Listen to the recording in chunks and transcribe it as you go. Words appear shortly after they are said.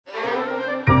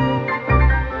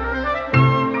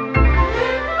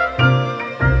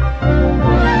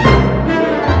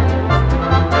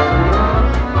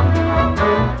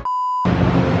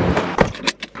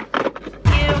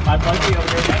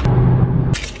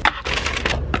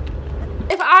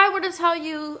I were to tell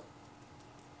you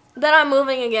that I'm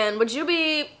moving again, would you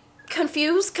be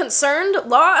confused, concerned,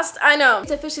 lost? I know.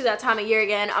 It's officially that time of year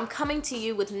again. I'm coming to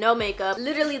you with no makeup.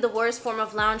 Literally the worst form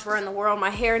of loungewear in the world. My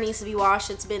hair needs to be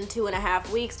washed. It's been 2.5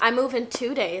 weeks. I move in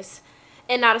 2 days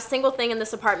and not a single thing in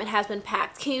this apartment has been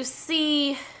packed. Can you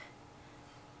see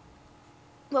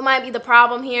what might be the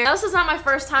problem here? Now, this is not my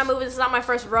first time moving. This is not my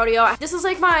first rodeo. This is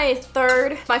like my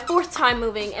fourth time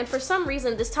moving, and for some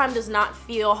reason this time does not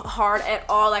feel hard at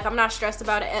all. Like, I'm not stressed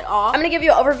about it at all. I'm gonna give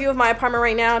you an overview of my apartment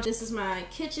right now. This is my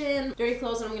kitchen. Dirty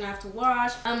clothes that I'm gonna have to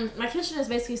wash. My kitchen is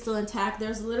basically still intact.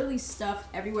 There's literally stuff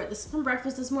everywhere. This is from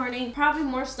breakfast this morning. Probably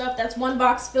more stuff. That's one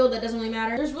box filled. That doesn't really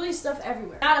matter. There's really stuff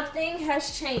everywhere. Not a thing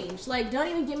has changed. Like, don't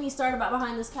even get me started about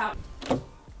behind this couch.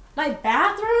 My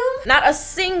bathroom? Not a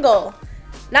single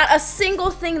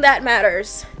thing that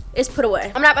matters is put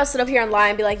away. I'm not about to sit up here and lie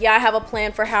and be like, yeah, I have a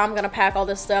plan for how I'm gonna pack all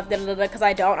this stuff, because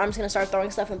I don't. I'm just gonna start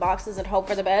throwing stuff in boxes and hope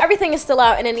for the best. Everything is still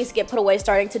out and it needs to get put away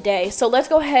starting today. So let's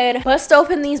go ahead, bust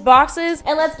open these boxes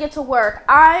and let's get to work.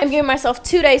 I am giving myself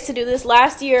 2 days to do this.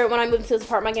 Last year when I moved to this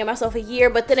apartment, I gave myself a year,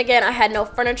 but then again, I had no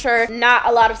furniture, not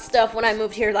a lot of stuff when I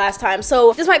moved here last time.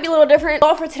 So this might be a little different. The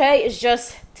goal for today is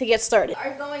just to get started. We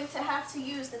are going to have to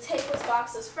use the tapeless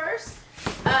boxes first.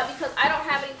 Because I don't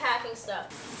have any packing stuff.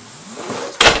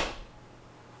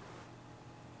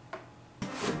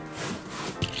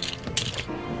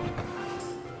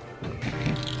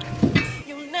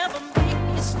 You'll never make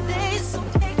me stay, so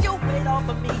take your weight off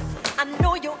of me. I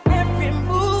know your every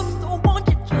move, so won't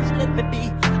you just let me be?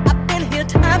 I've been here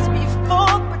times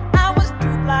before, but I was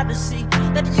too blind to see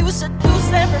that you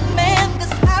seduce every man. This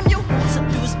time you won't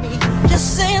seduce me.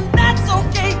 Just saying that's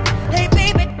okay. Hey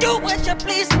baby, do what you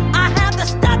please. I have the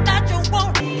stuff that you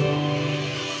want.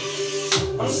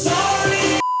 I'm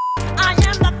sorry. I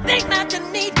am the thing that you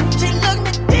need. She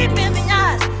looked me deep in the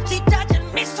eyes. She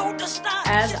touching me so to stop.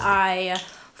 As I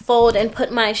fold and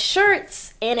put my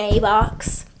shirts in a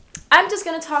box, I'm just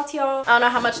gonna talk to y'all. I don't know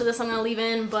how much of this I'm gonna leave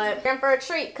in, but I'm in for a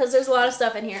treat because there's a lot of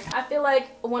stuff in here. I feel like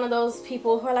one of those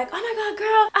people who are like, oh my god,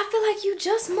 girl, I feel like you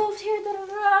just moved here, da da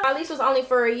da. My lease was only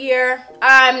for a year.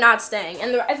 I'm not staying.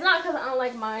 And it's not because I don't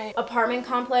like my apartment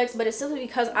complex, but it's simply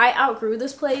because I outgrew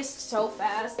this place so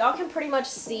fast. Y'all can pretty much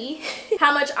see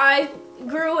how much I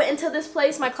grew into this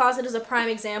place. My closet is a prime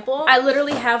example. I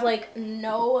literally have like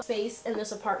no space in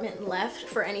this apartment left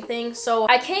for anything. So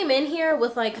I came in here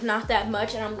with like not that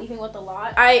much and I'm leaving with a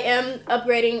lot. I am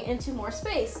upgrading into more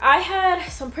space. I had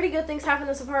some pretty good things happen in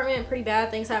this apartment and pretty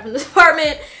bad things happen in this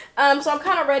apartment. So I'm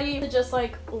kind of ready to just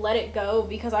like let it go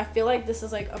because I feel like this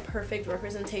is like a perfect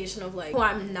representation of like who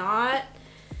I'm not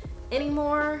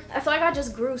anymore. I feel like I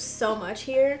just grew so much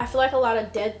here. I feel like a lot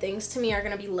of dead things to me are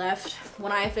gonna be left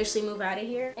when I officially move out of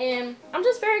here. And I'm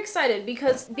just very excited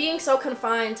because being so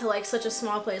confined to like such a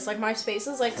small place, like my space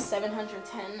is like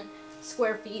 710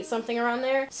 square feet, something around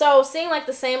there. So seeing like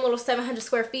the same little 700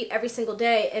 square feet every single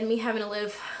day and me having to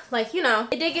live like, you know,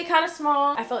 it did get kind of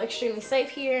small. I felt extremely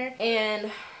safe here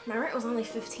and my rent was only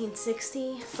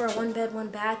 $15.60 for a 1-bed,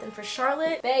 1-bath. And for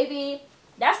Charlotte, baby,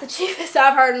 that's the cheapest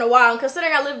I've heard in a while, and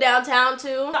considering I live downtown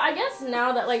too. So I guess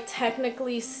now that like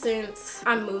technically since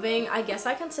I'm moving, I guess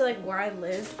I can say like where I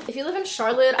live. If you live in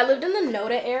Charlotte, I lived in the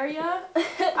Noda area.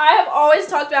 I have always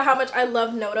talked about how much I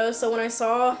love Noda, so when I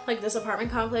saw like this apartment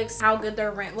complex, how good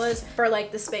their rent was for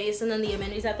like the space and then the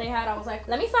amenities that they had, I was like,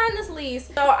 let me sign this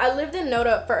lease. So I lived in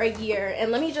Noda for a year,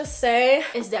 and let me just say,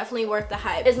 it's definitely worth the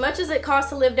hype. As much as it costs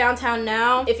to live downtown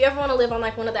now, if you ever want to live on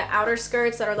like one of the outer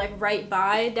skirts that are like right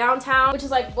by downtown, which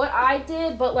is like what I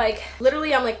did, but like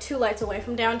literally I'm like 2 lights away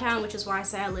from downtown, which is why I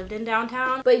say I lived in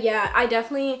downtown. But yeah, I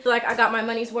definitely feel like I got my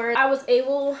money's worth. I was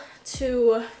able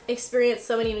to experience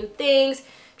so many new things,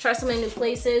 try so many new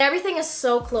places. Everything is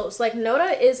so close. Like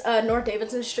Noda is North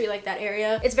Davidson Street, like that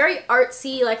area. It's very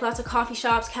artsy, like lots of coffee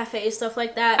shops, cafes, stuff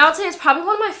like that. I would say it's probably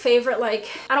one of my favorite, like,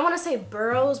 I don't want to say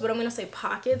boroughs, but I'm gonna say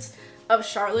pockets of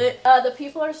Charlotte. The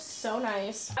people are so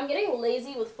nice. I'm getting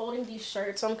lazy with folding these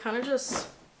shirts, so I'm kind of just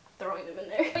throwing them in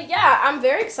there. But yeah, I'm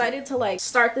very excited to like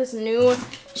start this new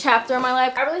chapter in my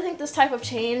life. I really think this type of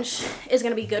change is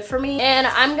gonna be good for me, and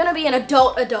I'm gonna be an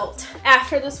adult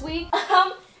after this week. And I'm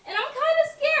kind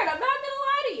of scared, I'm not gonna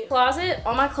lie to you. Closet,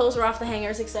 all my clothes are off the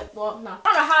hangers except, well, no. I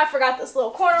don't know how I forgot this little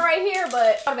corner right here,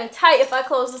 but it would have been tight if I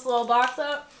closed this little box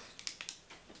up.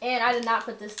 And I did not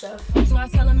put this stuff. So I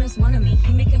tell him it's one of me,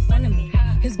 he making fun of me.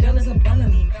 His girl is a bum of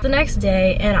me. The next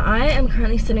day, and I am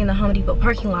currently sitting in the Home Depot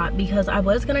parking lot because I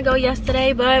was gonna go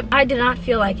yesterday, but I did not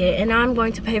feel like it, and now I'm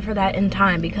going to pay for that in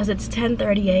time because it's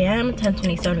 10:30 a.m.,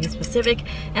 10:27 to be specific,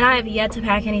 and I have yet to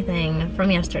pack anything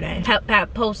from yesterday.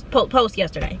 Post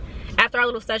yesterday. after our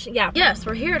little session. Yeah, yes,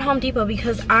 we're here at Home Depot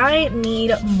because I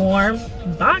need more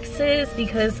boxes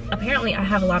because apparently I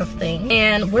have a lot of things,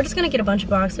 and we're just gonna get a bunch of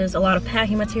boxes, a lot of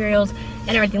packing materials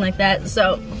and everything like that.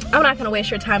 So I'm not gonna waste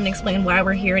your time and explain why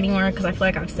we're here anymore because I feel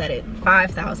like I've said it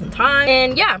 5,000 times.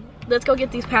 And yeah, let's go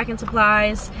get these packing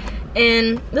supplies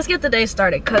and let's get the day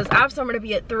started because I have somewhere to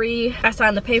be at 3. I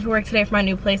signed the paperwork today for my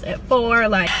new place at 4.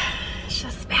 Like, it's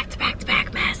just back to back to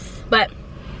back mess. But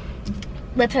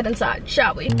let's head inside,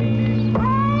 shall we?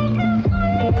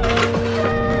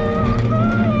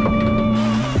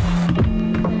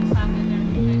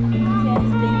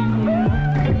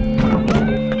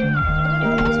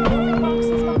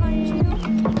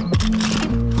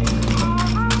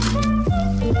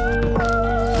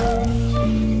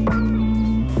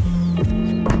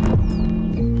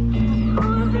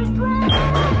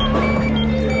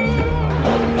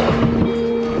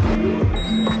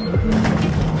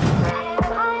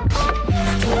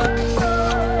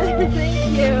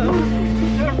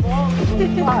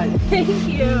 Thank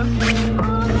you.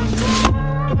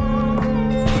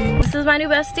 This is my new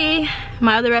bestie.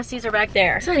 My other besties are back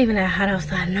there. It's not even that hot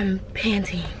outside and I'm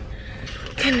panting.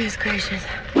 Goodness gracious.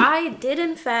 I did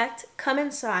in fact come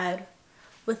inside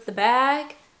with the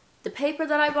bag, the paper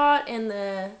that I bought, and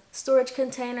the storage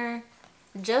container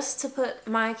just to put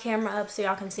my camera up so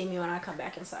y'all can see me when I come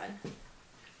back inside.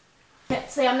 Can't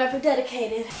say I'm never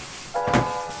dedicated.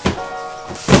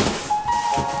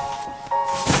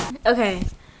 Okay.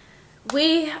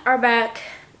 We are back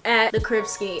at the crib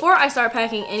ski. Before I start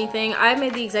packing anything, I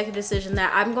made the executive decision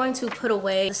that I'm going to put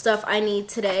away the stuff I need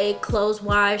today,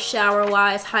 clothes-wise,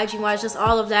 shower-wise, hygiene-wise, just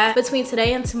all of that, between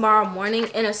today and tomorrow morning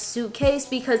in a suitcase,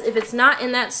 because if it's not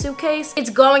in that suitcase, it's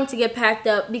going to get packed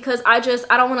up because I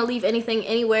don't want to leave anything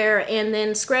anywhere and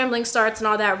then scrambling starts and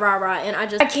all that rah-rah, and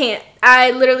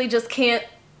I literally just can't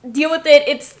deal with it.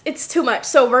 It's too much.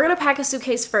 So we're gonna pack a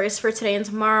suitcase first for today and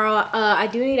tomorrow. I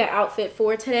do need an outfit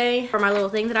for today for my little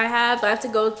thing that I have. So I have to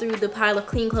go through the pile of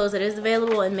clean clothes that is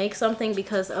available and make something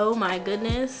because oh my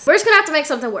goodness, we're just gonna have to make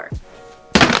something work.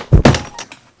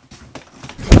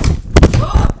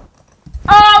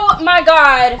 Oh my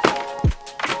god.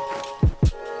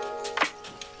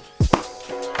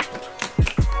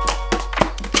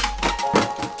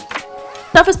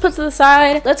 Stuff is put to the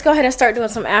side. Let's go ahead and start doing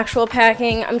some actual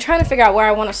packing. I'm trying to figure out where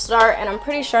I want to start, and I'm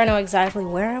pretty sure I know exactly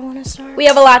where I want to start. We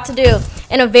have a lot to do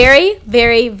in a very,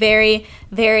 very, very,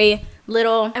 very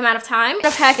little amount of time. I'm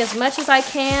gonna pack as much as I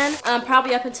can,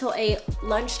 probably up until a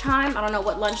lunchtime. I don't know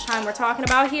what lunchtime we're talking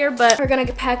about here, but we're gonna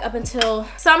pack up until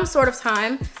some sort of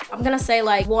time. I'm gonna say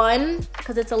like 1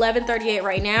 because it's 11:38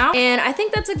 right now, and I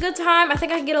think that's a good time. I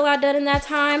think I can get a lot done in that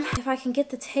time if I can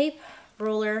get the tape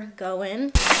ruler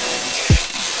going.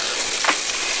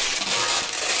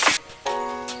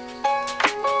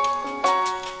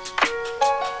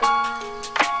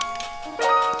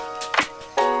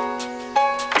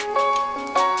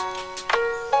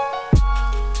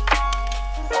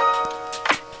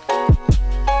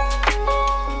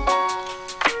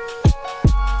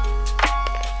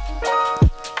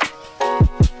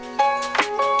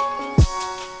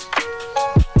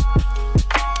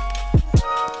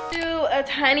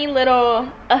 Tiny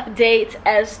little update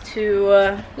as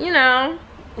to you know,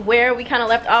 where we kind of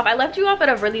left off. I left you off at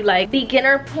a really like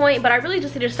beginner point, but I really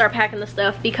just need to start packing the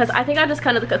stuff because I think I just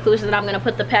come to the conclusion that I'm gonna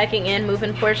put the packing and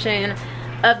moving portion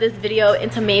of this video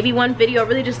into maybe one video. It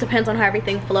really just depends on how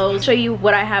everything flows. Show you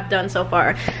what I have done so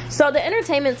far. So the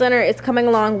entertainment center is coming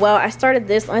along well. I started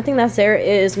this. The only thing that's there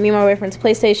is me and my boyfriend's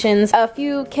PlayStations, a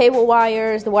few cable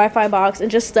wires, the Wi-Fi box, and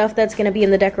just stuff that's gonna be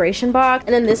in the decoration box.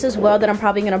 And then this as well that I'm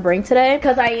probably gonna bring today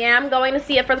because I am going to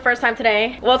see it for the first time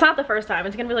today. Well, it's not the first time.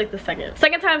 It's gonna be like the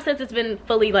second time since it's been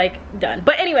fully like done.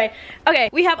 But anyway, okay,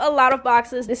 we have a lot of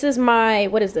boxes. This is my,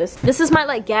 what is this? This is my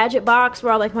like gadget box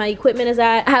where all like my equipment is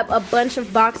at. I have a bunch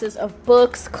of boxes of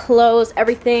books, clothes,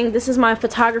 everything. This is my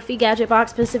photography gadget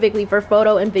box specifically for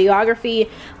photo and videography.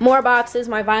 More boxes,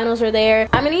 my vinyls are there.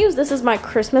 I'm gonna use this as my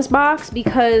Christmas box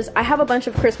because I have a bunch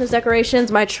of Christmas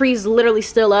decorations. My tree's literally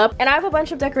still up, and I have a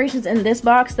bunch of decorations in this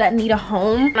box that need a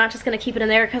home. I'm not just gonna keep it in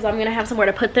there because I'm gonna have somewhere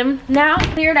to put them now.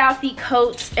 Cleared out the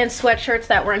coats and sweatshirts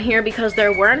that were in here because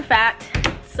there were in fact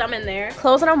some in there.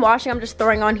 Clothes that I'm washing, I'm just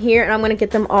throwing on here, and I'm gonna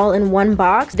get them all in one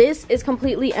box. This is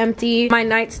completely empty. My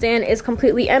nightstand is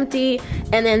completely empty,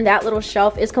 and then that little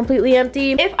shelf is completely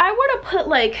empty. If I were to put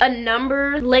like a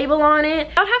number label on it,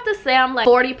 I'd have to say I'm like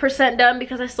 40% done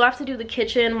because I still have to do the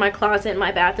kitchen, my closet,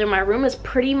 my bathroom. My room is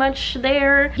pretty much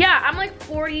there. Yeah, I'm like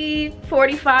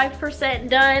 45%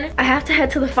 done. I have to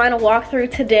head to the final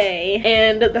walkthrough today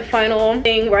and the final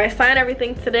thing where I sign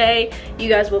everything today. You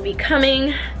guys will be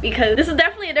coming because this is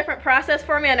definitely a different process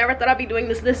for me. I never thought I'd be doing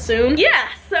this soon. Yeah,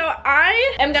 so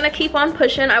I am gonna keep on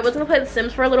pushing. I was gonna play The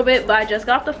Sims for a little bit, but I just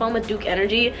got off the phone with Duke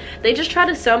Energy. They just tried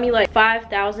to sell me like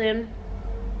 5,000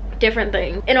 different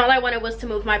thing, and all I wanted was to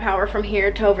move my power from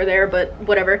here to over there, but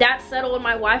whatever. That's settled.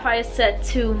 My Wi-Fi is set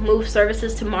to move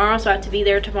services tomorrow, so I have to be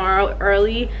there tomorrow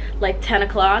early, like 10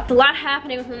 o'clock. There's a lot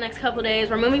happening within the next couple of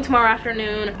days. We're moving tomorrow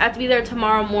afternoon. I have to be there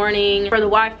tomorrow morning for the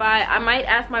Wi-Fi. I might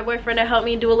ask my boyfriend to help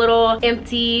me do a little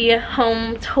empty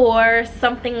home tour,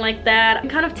 something like that. I'm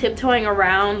kind of tiptoeing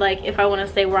around, like, if I want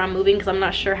to say where I'm moving, because I'm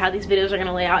not sure how these videos are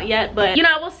gonna lay out yet, but you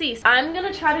know, we'll see. I'm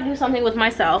gonna try to do something with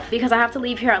myself because I have to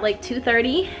leave here at like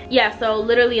 2:30. Yeah, so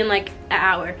literally in like an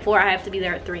hour before I have to be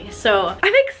there at 3. So I'm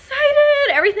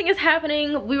excited. Everything is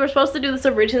happening. We were supposed to do this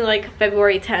originally like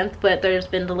February 10th, but there's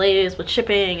been delays with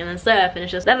shipping and then stuff, and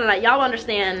it's just y'all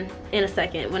understand in a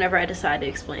second whenever I decide to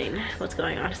explain what's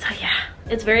going on. So yeah,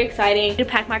 it's very exciting to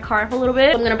pack my car up a little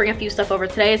bit. I'm gonna bring a few stuff over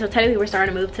today, so technically we're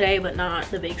starting to move today, but not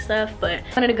the big stuff. But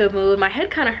I'm in a good mood. My head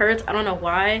kind of hurts. I don't know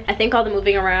why. I think all the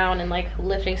moving around and like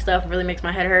lifting stuff really makes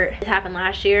my head hurt. It happened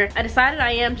last year. I decided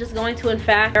I am just going to in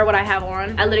fact wear what I have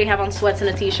on. I literally have on sweats and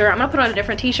a t-shirt. I'm gonna put on a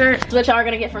different t-shirt. That's what y'all are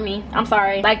gonna get from me. I'm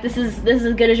sorry. Like this is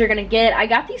as good as you're gonna get. I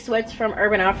got these sweats from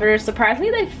Urban Outfitters.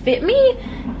 Surprisingly, they fit me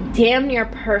damn near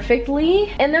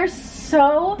perfectly, and they're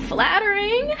so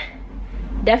flattering.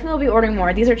 Definitely will be ordering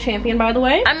more. These are Champion, by the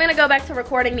way. I'm gonna go back to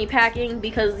recording me packing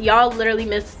because y'all literally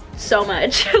missed so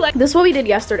much. Like, this is what we did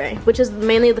yesterday, which is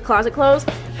mainly the closet clothes.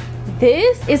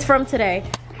 This is from today.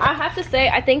 I have to say,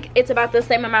 I think it's about the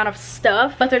same amount of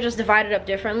stuff, but they're just divided up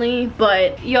differently.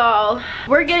 But y'all,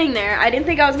 we're getting there. I didn't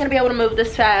think I was gonna be able to move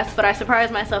this fast, but I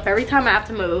surprise myself every time I have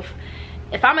to move.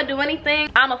 If I'm gonna do anything,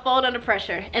 I'ma fold under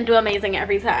pressure and do amazing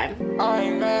every time. I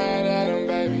ain't mad at him,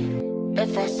 baby.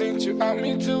 If I sent you out,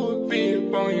 me too would be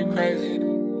up on you crazy.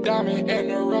 Diamond in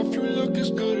the rough, you look as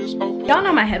good as open. Y'all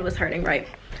know my head was hurting, right?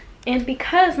 And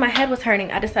because my head was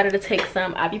hurting, I decided to take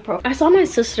some ibuprofen. I saw my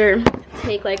sister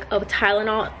take like a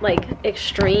Tylenol, like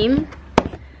extreme.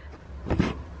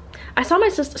 I saw my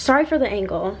sister, sorry for the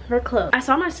angle, we're close. I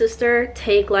saw my sister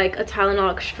take like a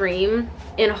Tylenol extreme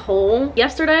in whole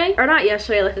yesterday, or not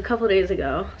yesterday, like a couple days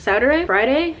ago. Saturday,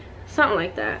 Friday, something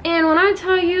like that. And when I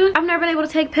tell you, I've never been able to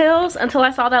take pills until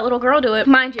I saw that little girl do it.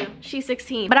 Mind you, she's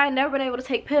 16, but I've never been able to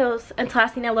take pills until I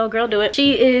seen that little girl do it.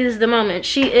 She is the moment.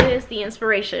 She is the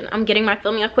inspiration. I'm getting my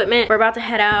filming equipment. We're about to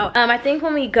head out. I think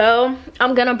when we go,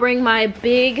 I'm gonna bring my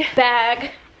big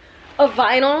bag of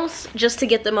vinyls just to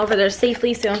get them over there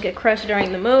safely so they don't get crushed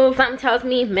during the move. Something tells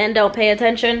me men don't pay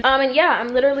attention. And yeah, I'm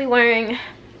literally wearing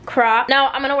crop. Now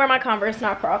I'm gonna wear my Converse,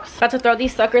 not Crocs. About to throw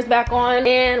these suckers back on,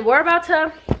 and we're about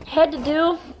to head to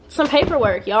do some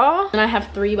paperwork, y'all. And I have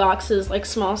 3 boxes, like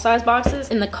small size boxes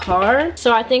in the car.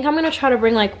 So I think I'm gonna try to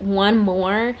bring like one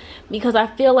more because I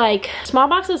feel like small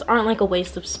boxes aren't like a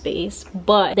waste of space,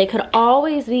 but they could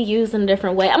always be used in a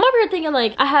different way. I'm over here thinking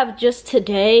like I have just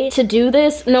today to do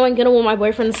this, knowing good and well my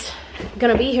boyfriend's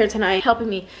gonna be here tonight helping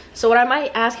me. So what I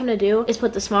might ask him to do is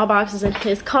put the small boxes in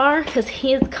his car because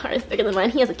his car is bigger than mine.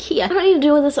 He has a Kia. I don't need to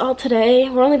do this all today.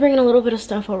 We're only bringing a little bit of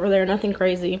stuff over there, nothing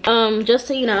crazy. Just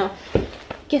so you know,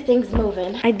 get things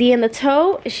moving. ID in the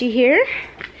tow. Is she here?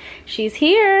 She's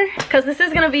here. Because this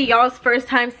is gonna be y'all's first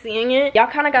time seeing it. Y'all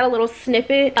kind of got a little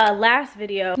snippet last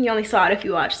video. You only saw it if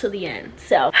you watched till the end.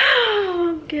 So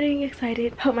I'm getting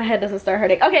excited. Hope my head doesn't start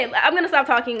hurting. Okay, I'm gonna stop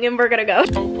talking and we're gonna go.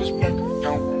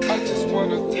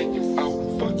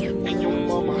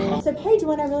 So Paige,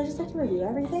 what I really just like to review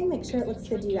everything, make sure it looks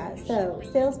good to you guys. So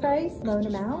sales price, loan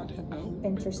amount,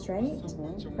 interest rate,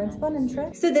 principal and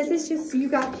interest. So this is just, you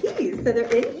got keys. So they're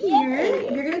in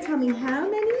here. You're gonna tell me how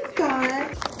many you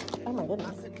got. Oh my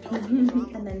goodness.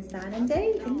 And then sign and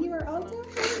date, and you are all done.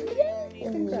 Yay.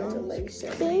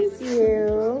 Congratulations. Thank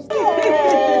you.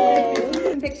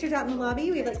 Some pictures out in the lobby.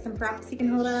 We have like some props you can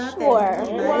hold up. Sure.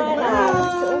 Why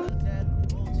not?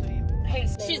 Hey,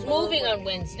 she's moving on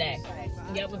Wednesday.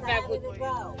 Yeah, in fact,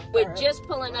 we're just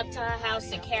pulling up to her house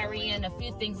to carry in a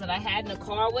few things that I had in the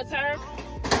car with her.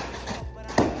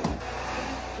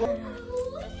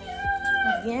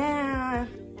 Yeah.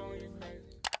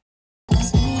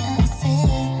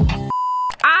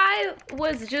 I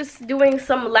was just doing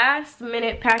some last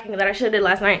minute packing that I should have did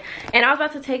last night, and I was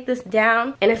about to take this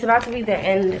down, and it's about to be the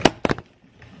end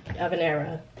of an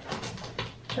era.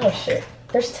 Oh shit.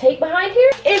 There's tape behind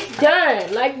here? It's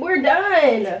done. Like, we're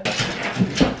done.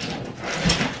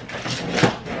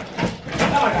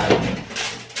 Oh my god.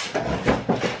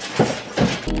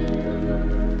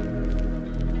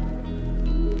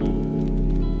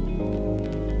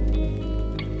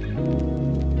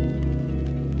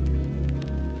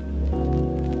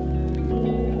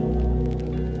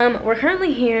 We're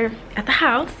currently here at the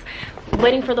house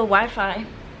waiting for the Wi-Fi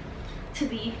to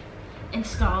be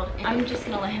installed. I'm just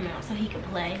gonna let him out so he can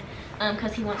play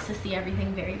because he wants to see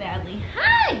everything very badly.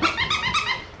 Hi!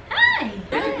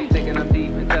 Hi! Thinking I'm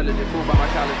deep, intelligent, fool by my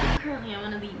college. Currently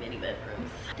I'm in the mini bedrooms.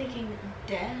 Thinking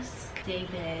desk, day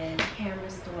bed, camera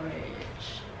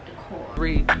storage, decor.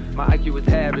 My IQ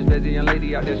is average. There's a young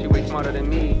lady out there, she way smarter than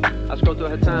me. I scroll through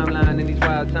her timeline in these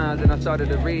wild times and I started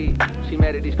to read. She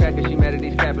mad at these crackers, she mad at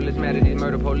these capitalists, mad at these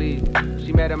murder police.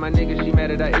 She mad at my niggas, she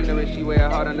mad at our ignorance, she wear her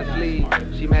heart on the sleeve.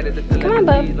 She mad at the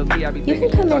celebrities, okay, I be You can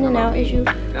come in and out as you.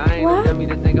 Now I ain't no dummy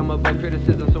to think I'm above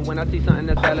criticism, so when I see something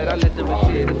that's valid, I listen with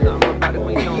shit. It's something about the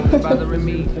queen tone that's bothering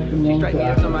me. She strike me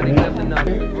as somebody left enough.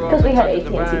 Because we had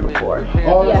AT&T before.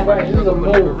 Oh, that's right, this is a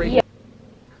move. Yeah.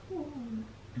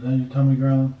 Is that your tummy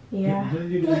growling? Yeah.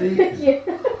 You just eat? Yeah.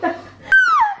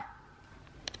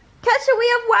 Cashew, we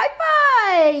have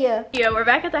Wi-Fi! Yeah, we're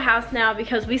back at the house now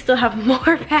because we still have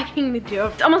more packing to do.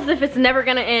 It's almost as if it's never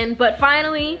gonna end, but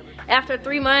finally, after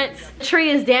 3 months, the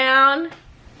tree is down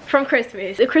from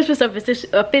Christmas. The Christmas stuff is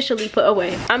officially put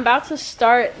away. I'm about to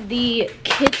start the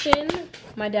kitchen.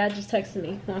 My dad just texted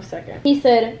me, 1 second. He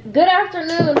said, "Good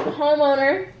afternoon,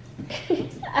 homeowner."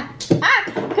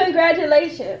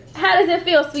 Congratulations. How does it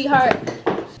feel, sweetheart?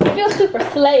 It feels super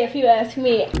slay if you ask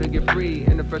me. To get free,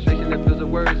 and the frustration that feels a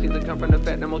word seems to come from the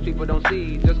fact that most people don't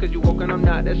see. Just cause you woke and I'm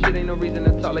not, that shit ain't no reason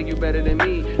to talk like you better than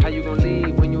me. How you gonna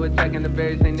leave when you attacking the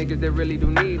very same niggas that really do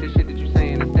need the shit that you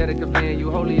saying? Instead of conveying you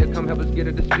holier, come help us get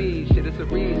her to speed. Shit, it's a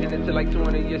reason until like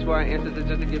 200 years for our ancestors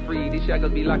just to get free. These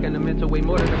shackles be locking the mental way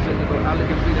more than the physical. I look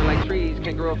at freedom like trees,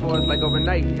 can't grow up for us like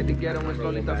overnight. Hit the ghetto and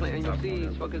slowly start planting your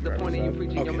seeds. Fuck is the point of you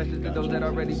preaching your message to those that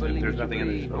already believe what you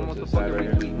believe? Almost a fucking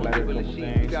retweet, most people is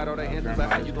sheep. You got all the answers, but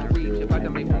how you gon' reach? If I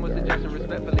can make one more suggestion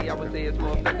respectfully, I would say it's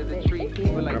more effective to treat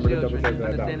people like children,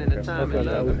 understanding the time and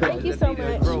love. Thank you so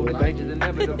much. Change is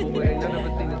inevitable, but ain't none of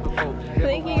us seen this before.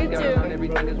 Thank you, you too.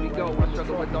 Everything as we go. I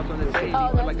struggle with thoughts on the daily.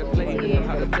 Feel like a slave, and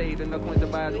how to save. And no coins to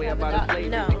buy his way about a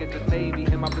slave. I think it's just maybe.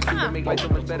 And my pursuit to make life so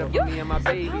much better for me and my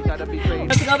babies. How to be brave.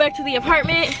 Let's go back to the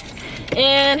apartment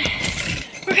and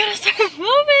we're gonna start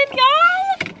moving, y'all.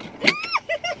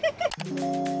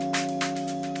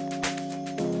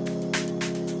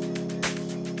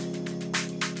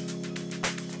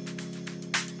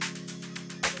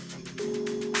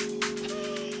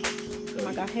 Oh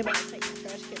my God, hey, about to take the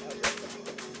trash can out.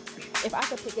 If I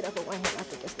could pick it up with one hand, I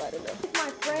could just let it go. It's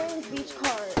my friend's beach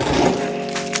card.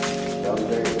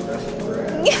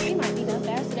 He might be done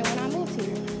faster than when I moved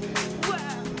here.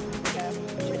 Wow. Yeah.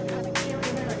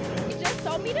 He just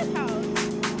sold me this house.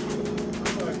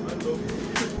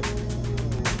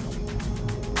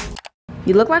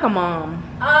 You look like a mom.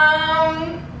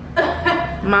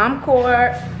 Mom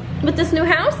core. With this new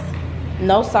house?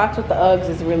 No socks with the Uggs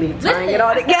is really tying it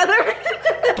all together.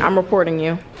 I'm reporting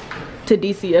you to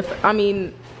DCF. I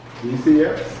mean,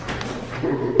 DCF?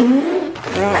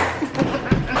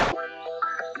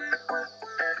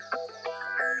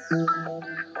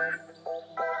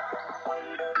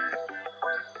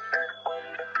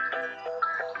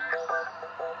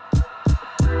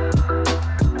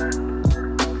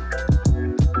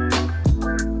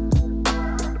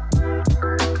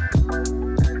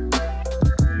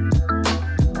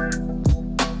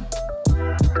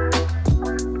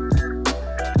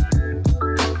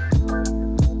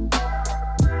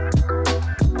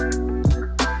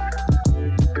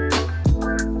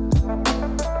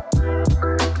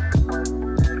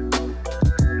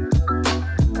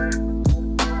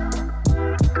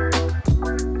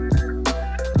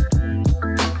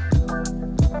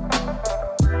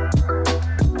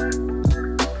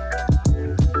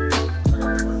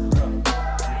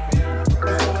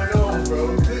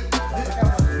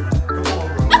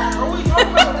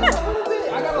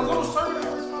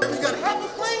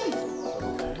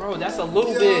 That's a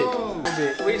little bit.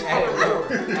 We just had it.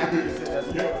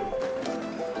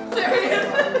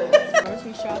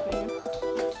 Grocery shopping.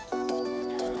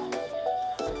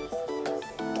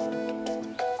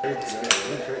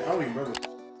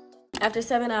 After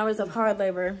 7 hours of hard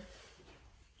labor,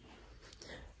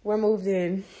 we're moved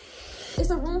in.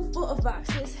 It's a room full of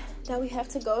boxes that we have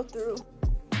to go through.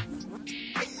 What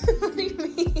do you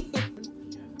mean?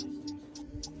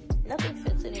 Nothing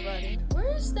fits anybody.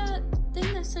 Where's that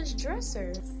thing that says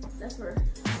dresser? That's where.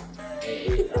 I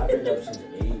think that was 8.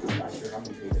 I'm not sure how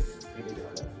many pages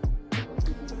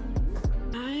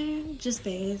I just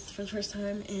bathed for the first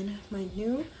time in my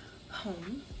new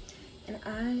home. And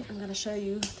I am gonna show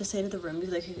you the state of the room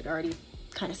because you could already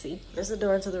kind of see. There's the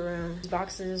door to the room.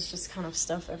 Boxes, just kind of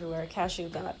stuff everywhere. Cashew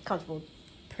got comfortable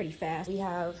pretty fast. We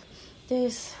have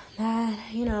this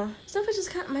that, you know, stuff is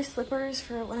just kind of my slippers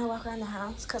for when I walk around the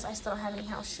house because I still don't have any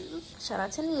house shoes. Shout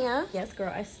out to Nia. Yes,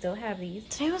 girl, I still have these.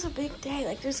 Today was a big day.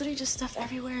 Like, there's literally just stuff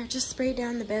everywhere. Just sprayed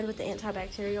down the bed with the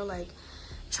antibacterial, like,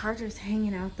 chargers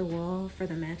hanging out the wall for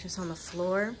the mattress on the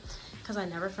floor because I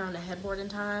never found a headboard in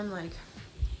time. Like,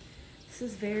 this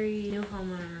is very new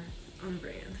homeowner on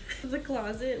brand. The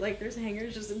closet, like, there's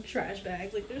hangers just in trash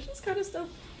bags. Like, there's just kind of stuff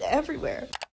everywhere.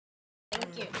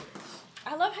 Thank you.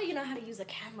 I love how you know how to use a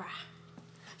camera.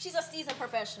 She's a seasoned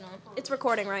professional. It's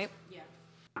recording, right? Yeah.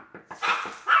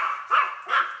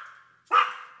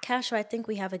 Cashew, I think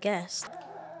we have a guest.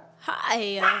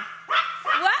 Hi.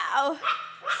 Wow.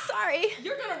 Sorry.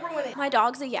 You're gonna ruin it. My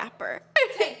dog's a yapper.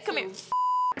 Come here.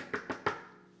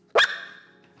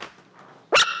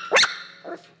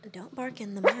 Don't bark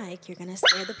in the mic. You're gonna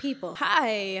scare the people.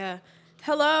 Hi.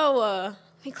 Hello.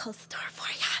 Let me close the door for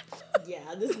you.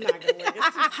 Yeah, this is not gonna work.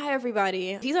 Hi,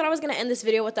 everybody. He thought I was gonna end this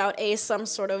video without some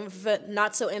sort of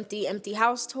not so empty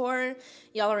house tour.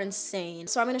 Y'all are insane.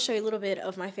 So I'm gonna show you a little bit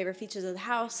of my favorite features of the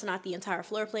house, not the entire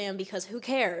floor plan, because who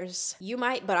cares? You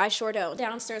might, but I sure don't.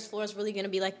 Downstairs floor is really gonna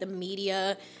be like the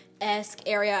media-esque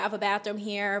area. I have a bathroom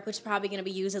here, which is probably gonna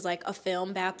be used as like a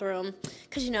film bathroom,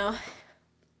 cause you know,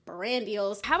 brand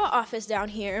deals. I have an office down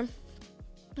here.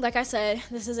 Like I said,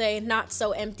 this is a not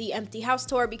so empty house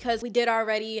tour because we did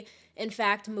already, in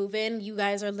fact, move in. You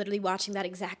guys are literally watching that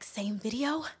exact same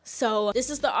video. So this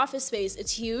is the office space.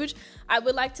 It's huge. I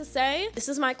would like to say this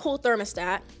is my cool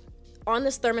thermostat. On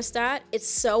this thermostat, it's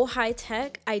so high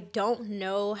tech. I don't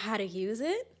know how to use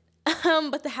it,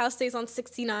 but the house stays on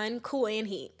 69, cool and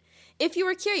heat. If you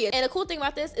were curious. And the cool thing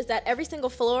about this is that every single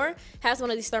floor has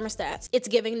one of these thermostats. It's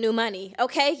giving new money,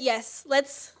 okay? Yes,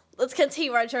 let's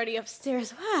continue our journey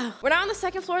upstairs. Wow. We're now on the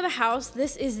second floor of the house.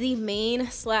 This is the main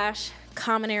 /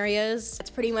 common areas. That's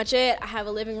pretty much it. I have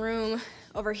a living room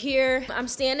over here. I'm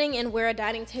standing in where a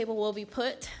dining table will be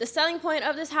put. The selling point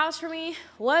of this house for me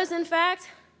was, in fact,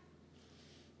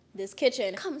 this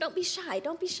kitchen. Come, don't be shy,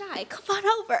 don't be shy. Come on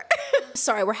over.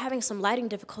 Sorry, we're having some lighting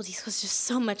difficulties because there's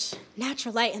so much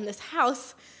natural light in this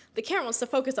house. The camera wants to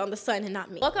focus on the sun and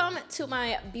not me. Welcome to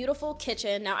my beautiful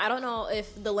kitchen. Now, I don't know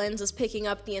if the lens is picking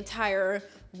up the entire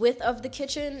width of the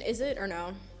kitchen. Is it or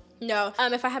no? No.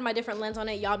 If I had my different lens on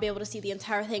it, y'all be able to see the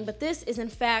entire thing. But this is, in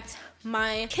fact,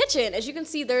 my kitchen. As you can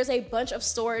see, there's a bunch of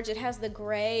storage. It has the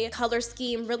gray color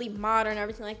scheme, really modern,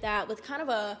 everything like that, with kind of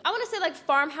a, I want to say like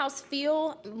farmhouse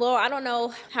feel. Well, I don't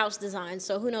know house design,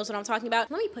 so who knows what I'm talking about.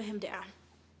 Let me put him down.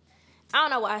 I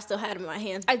don't know why I still had him in my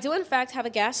hands. I do, in fact, have a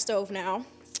gas stove now.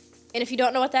 And if you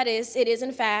don't know what that is, it is,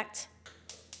 in fact,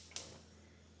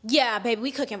 yeah, baby,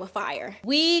 we cooking with fire.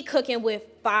 We cooking with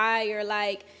fire,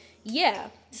 like, yeah.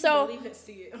 So,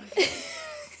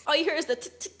 all you hear is the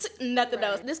nothing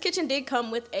else. This kitchen did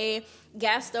come with a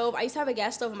gas stove. I used to have a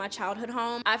gas stove in my childhood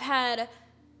home. I've had,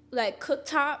 like,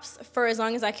 cooktops for as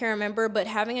long as I can remember, but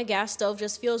having a gas stove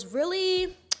just feels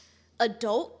really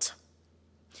adult,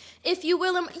 if you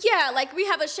will. Yeah, like we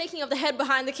have a shaking of the head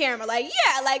behind the camera. Like,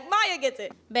 yeah, like Maya gets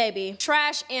it. Baby,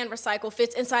 trash and recycle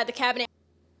fits inside the cabinet.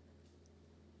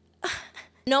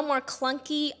 No more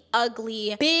clunky,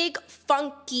 ugly, big,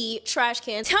 funky trash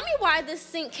cans. Tell me why this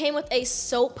sink came with a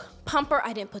soap pumper.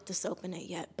 I didn't put the soap in it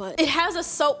yet, but it has a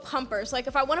soap pumper. So like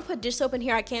if I want to put dish soap in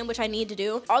here, I can, which I need to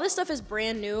do. All this stuff is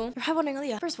brand new. You're probably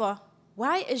wondering, Aliyah, first of all,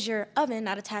 why is your oven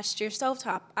not attached to your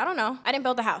stovetop? I don't know. I didn't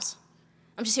build the house.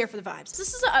 I'm just here for the vibes.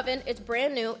 This is an oven. It's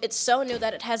brand new. It's so new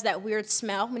that it has that weird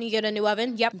smell when you get a new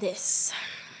oven. Yep. This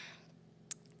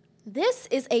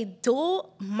is a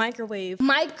dual microwave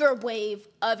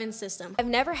oven system. I've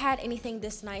never had anything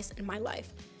this nice in my life.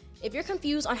 If you're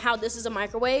confused on how this is a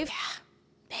microwave, yeah,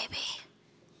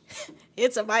 baby,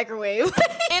 it's a microwave.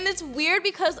 And it's weird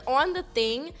because on the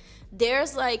thing,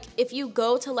 there's like, if you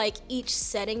go to like each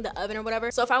setting, the oven or whatever,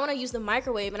 so if I want to use the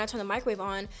microwave and I turn the microwave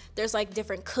on, there's like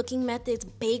different cooking methods: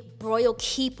 bake, broil,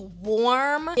 keep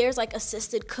warm. There's like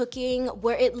assisted cooking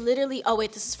where it literally, oh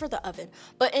wait, this is for the oven.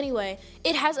 But anyway,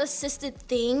 it has assisted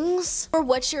things for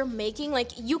what you're making.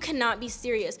 Like, you cannot be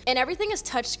serious. And everything is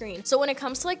touchscreen. So when it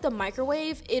comes to like the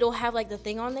microwave, it'll have like the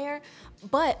thing on there.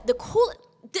 But the cool,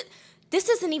 this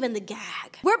isn't even the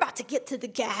gag. We're about to get to the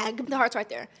gag. The heart's right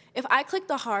there. If I click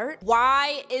the heart,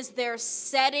 why is there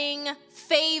setting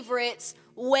favorites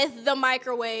with the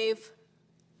microwave?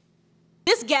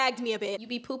 This gagged me a bit. You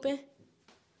be pooping?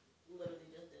 Literally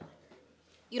just did like that.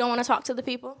 You don't want to talk to the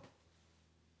people?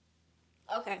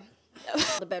 Okay.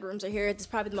 The bedrooms are here. It's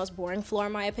probably the most boring floor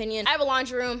in my opinion. I have a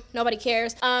laundry room. Nobody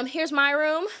cares. Here's my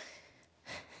room.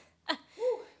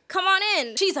 Come on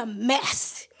in. She's a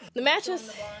mess. The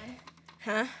mattress.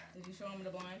 Huh? Did you show him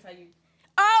the blinds? How you?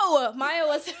 Oh,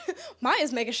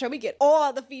 Maya's making sure we get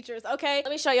all the features, okay?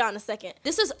 Let me show y'all in a second.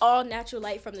 This is all natural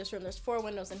light from this room. There's 4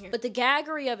 windows in here. But the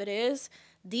gaggery of it is,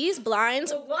 these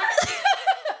blinds. What?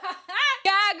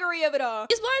 Gaggery of it all.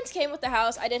 These blinds came with the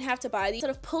house. I didn't have to buy these. Instead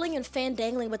of pulling and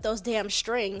fandangling with those damn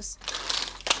strings.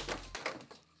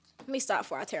 Let me stop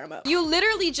before I tear them up. You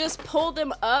literally just pull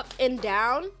them up and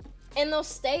down and they'll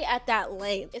stay at that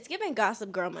length. It's giving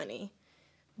Gossip Girl money.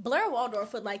 Blair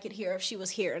Waldorf would like it here if she was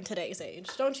here in today's age,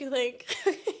 don't you think?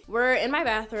 We're in my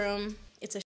bathroom.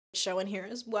 It's a show in here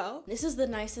as well. This is the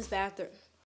nicest bathroom.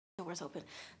 The door's open.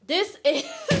 This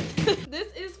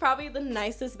is probably the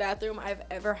nicest bathroom I've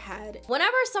ever had.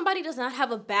 Whenever somebody does not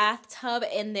have a bathtub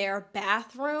in their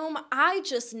bathroom, I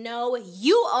just know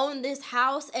you own this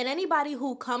house, and anybody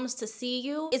who comes to see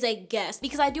you is a guest.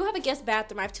 Because I do have a guest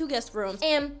bathroom. I have 2 guest rooms,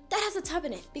 and that has a tub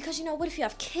in it. Because you know, what if you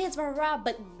have kids, blah, blah, blah.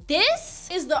 But this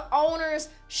is the owner's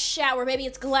shower. Maybe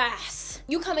it's glass.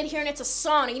 You come in here and it's a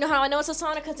sauna. You know how I know it's a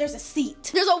sauna? Because there's a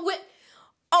seat. There's a window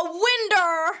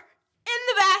in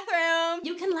the bathroom.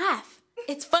 You can laugh.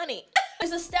 It's funny.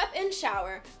 There's a step-in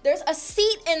shower. There's a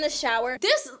seat in the shower.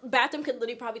 This bathroom could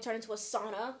literally probably turn into a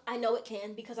sauna. I know it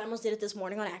can because I almost did it this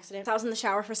morning on accident. I was in the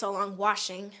shower for so long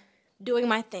washing, doing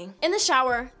my thing. In the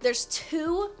shower, there's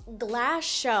 2 glass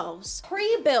shelves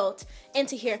pre-built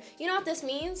into here. You know what this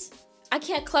means? I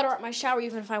can't clutter up my shower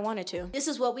even if I wanted to. This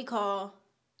is what we call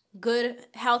good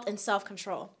health and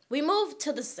self-control. We moved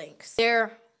to the sinks.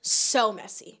 They're so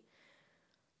messy.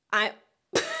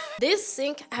 This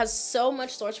sink has so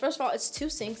much storage. First of all, it's 2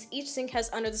 sinks. Each sink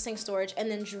has under the sink storage and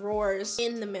then drawers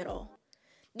in the middle.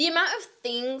 The amount of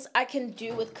things I can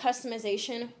do with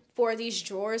customization for these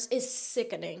drawers is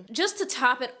sickening. Just to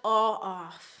top it all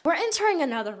off, we're entering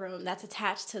another room that's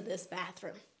attached to this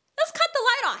bathroom. Let's cut the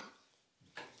light on.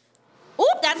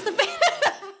 Oop, that's the fan.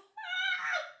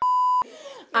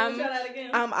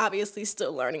 I'm obviously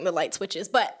still learning the light switches,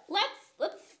 but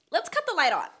let's cut the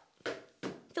light on.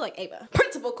 I feel like Ava.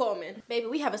 Principal Coleman. Baby,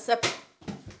 we have a separate.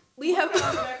 We have the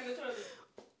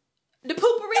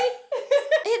poopery.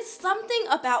 It's something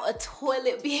about a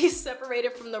toilet being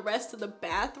separated from the rest of the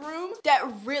bathroom that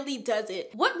really does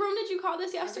it. What room did you call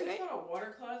this yesterday? A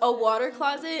water closet. A water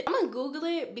closet. I'm gonna Google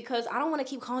it because I don't want to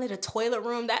keep calling it a toilet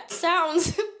room. That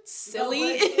sounds silly.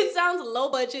 It sounds low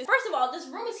budget. First of all, this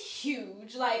room is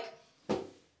huge. Like,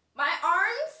 my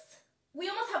arms, we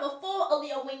almost have a full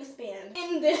aliyah wingspan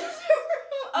in this room.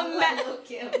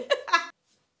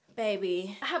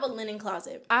 Baby, I have a linen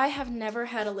closet. I have never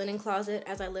had a linen closet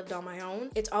as I lived on my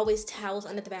own. It's always towels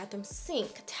under the bathroom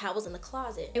sink, towels in the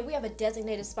closet. And we have a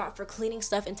designated spot for cleaning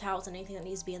stuff and towels and anything that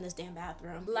needs to be in this damn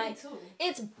bathroom. Like,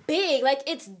 it's big, like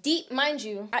it's deep, mind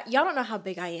you. Y'all don't know how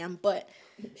big I am, but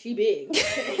she big.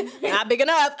 Not big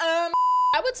enough.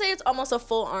 I would say it's almost a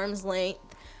full arm's length.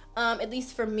 At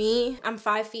least for me, I'm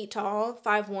 5 feet tall,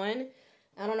 5'1".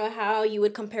 I don't know how you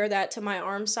would compare that to my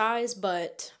arm size,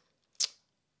 but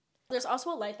there's also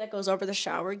a light that goes over the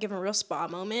shower, giving a real spa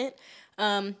moment.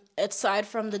 Aside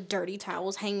from the dirty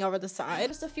towels hanging over the side.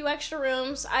 Just a few extra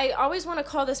rooms. I always want to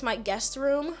call this my guest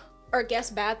room or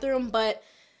guest bathroom, but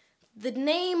the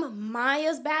name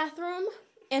Maya's bathroom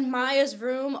and Maya's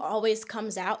room always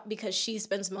comes out because she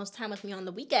spends most time with me on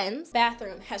the weekends.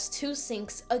 Bathroom has 2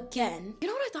 sinks again. You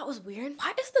know what I thought was weird?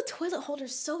 Why is the toilet holder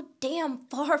so damn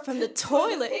far from the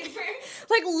toilet?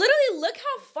 Like, literally, look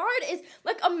how far it is.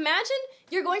 Like, imagine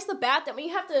you're going to the bathroom and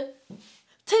you have to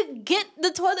get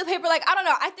the toilet paper. Like, I don't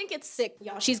know. I think it's sick.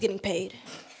 Y'all, she's getting paid.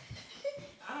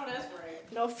 I know that's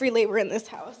right. No free labor in this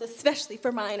house, especially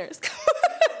for minors.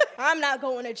 I'm not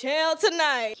going to jail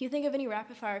tonight. Can you think of any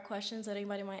rapid fire questions that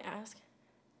anybody might ask?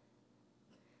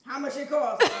 How much it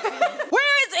costs?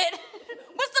 Where is it?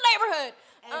 What's the neighborhood?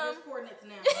 Address coordinates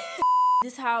now.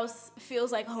 This house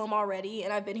feels like home already,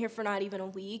 and I've been here for not even a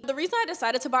week. The reason I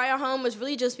decided to buy a home was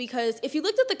really just because if you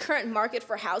looked at the current market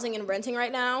for housing and renting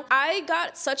right now, I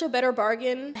got such a better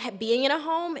bargain being in a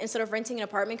home instead of renting an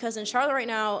apartment, because in Charlotte right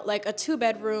now, like a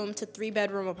 2-bedroom to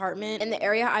 3-bedroom apartment in the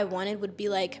area I wanted would be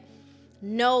like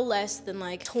no less than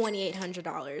like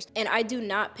 $2,800. And I do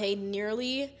not pay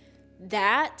nearly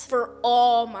that for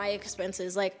all my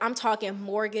expenses. Like, I'm talking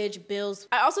mortgage, bills.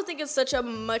 I also think it's such a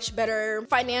much better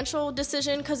financial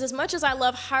decision because as much as I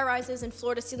love high rises and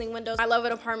floor to ceiling windows, I love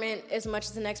an apartment as much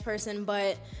as the next person,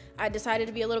 but I decided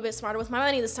to be a little bit smarter with my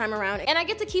money this time around. And I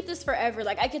get to keep this forever.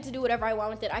 Like, I get to do whatever I want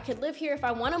with it. I could live here if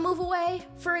I want to move away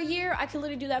for a year. I could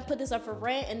literally do that, put this up for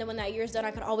rent, and then when that year's done,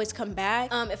 I could always come back.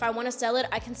 If I want to sell it,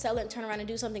 I can sell it and turn around and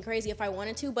do something crazy if I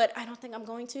wanted to, but I don't think I'm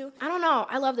going to. I don't know.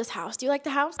 I love this house. Do you like the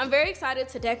house? I'm very excited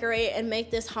to decorate and make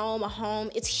this home a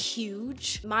home. It's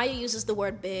huge. Maya uses the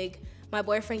word big, My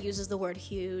boyfriend uses the word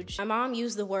huge. My mom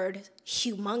used the word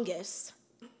humongous.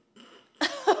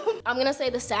 I'm gonna say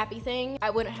the sappy thing. I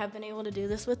wouldn't have been able to do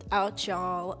this without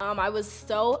y'all. I was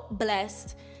so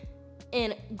blessed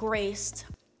and graced.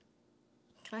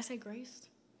 Can I say graced?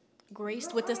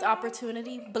 Graced with this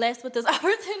opportunity, blessed with this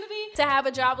opportunity to have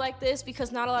a job like this,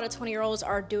 because not a lot of 20-year-olds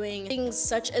are doing things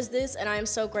such as this, and I am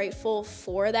so grateful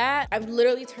for that. I've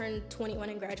literally turned 21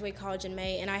 and graduate college in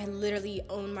May, and I literally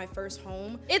own my first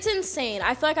home. It's insane.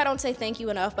 I feel like I don't say thank you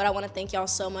enough, but I want to thank y'all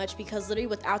so much, because literally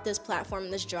without this platform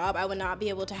and this job, I would not be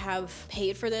able to have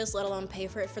paid for this, let alone pay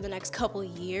for it for the next couple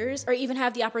years, or even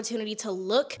have the opportunity to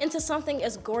look into something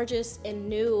as gorgeous and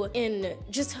new and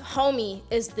just homey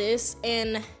as this.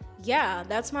 And yeah,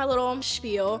 that's my little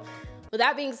spiel. With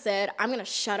that being said, I'm gonna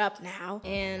shut up now,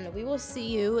 and we will see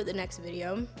you at the next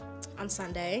video on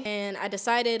Sunday. And I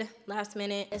decided last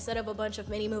minute, instead of a bunch of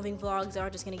mini moving vlogs, they're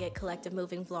just gonna get collective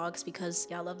moving vlogs, because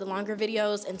y'all love the longer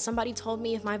videos, and somebody told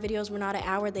me if my videos were not an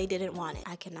hour, they didn't want it.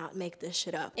 I cannot make this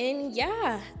shit up. And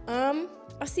yeah,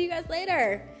 I'll see you guys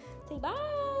later. Say bye.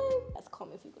 That's call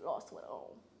me if you get lost with on.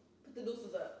 Put the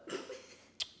deuces up.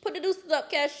 Put the deuces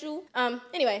up, cashew.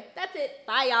 Anyway, that's it.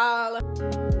 Bye,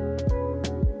 y'all.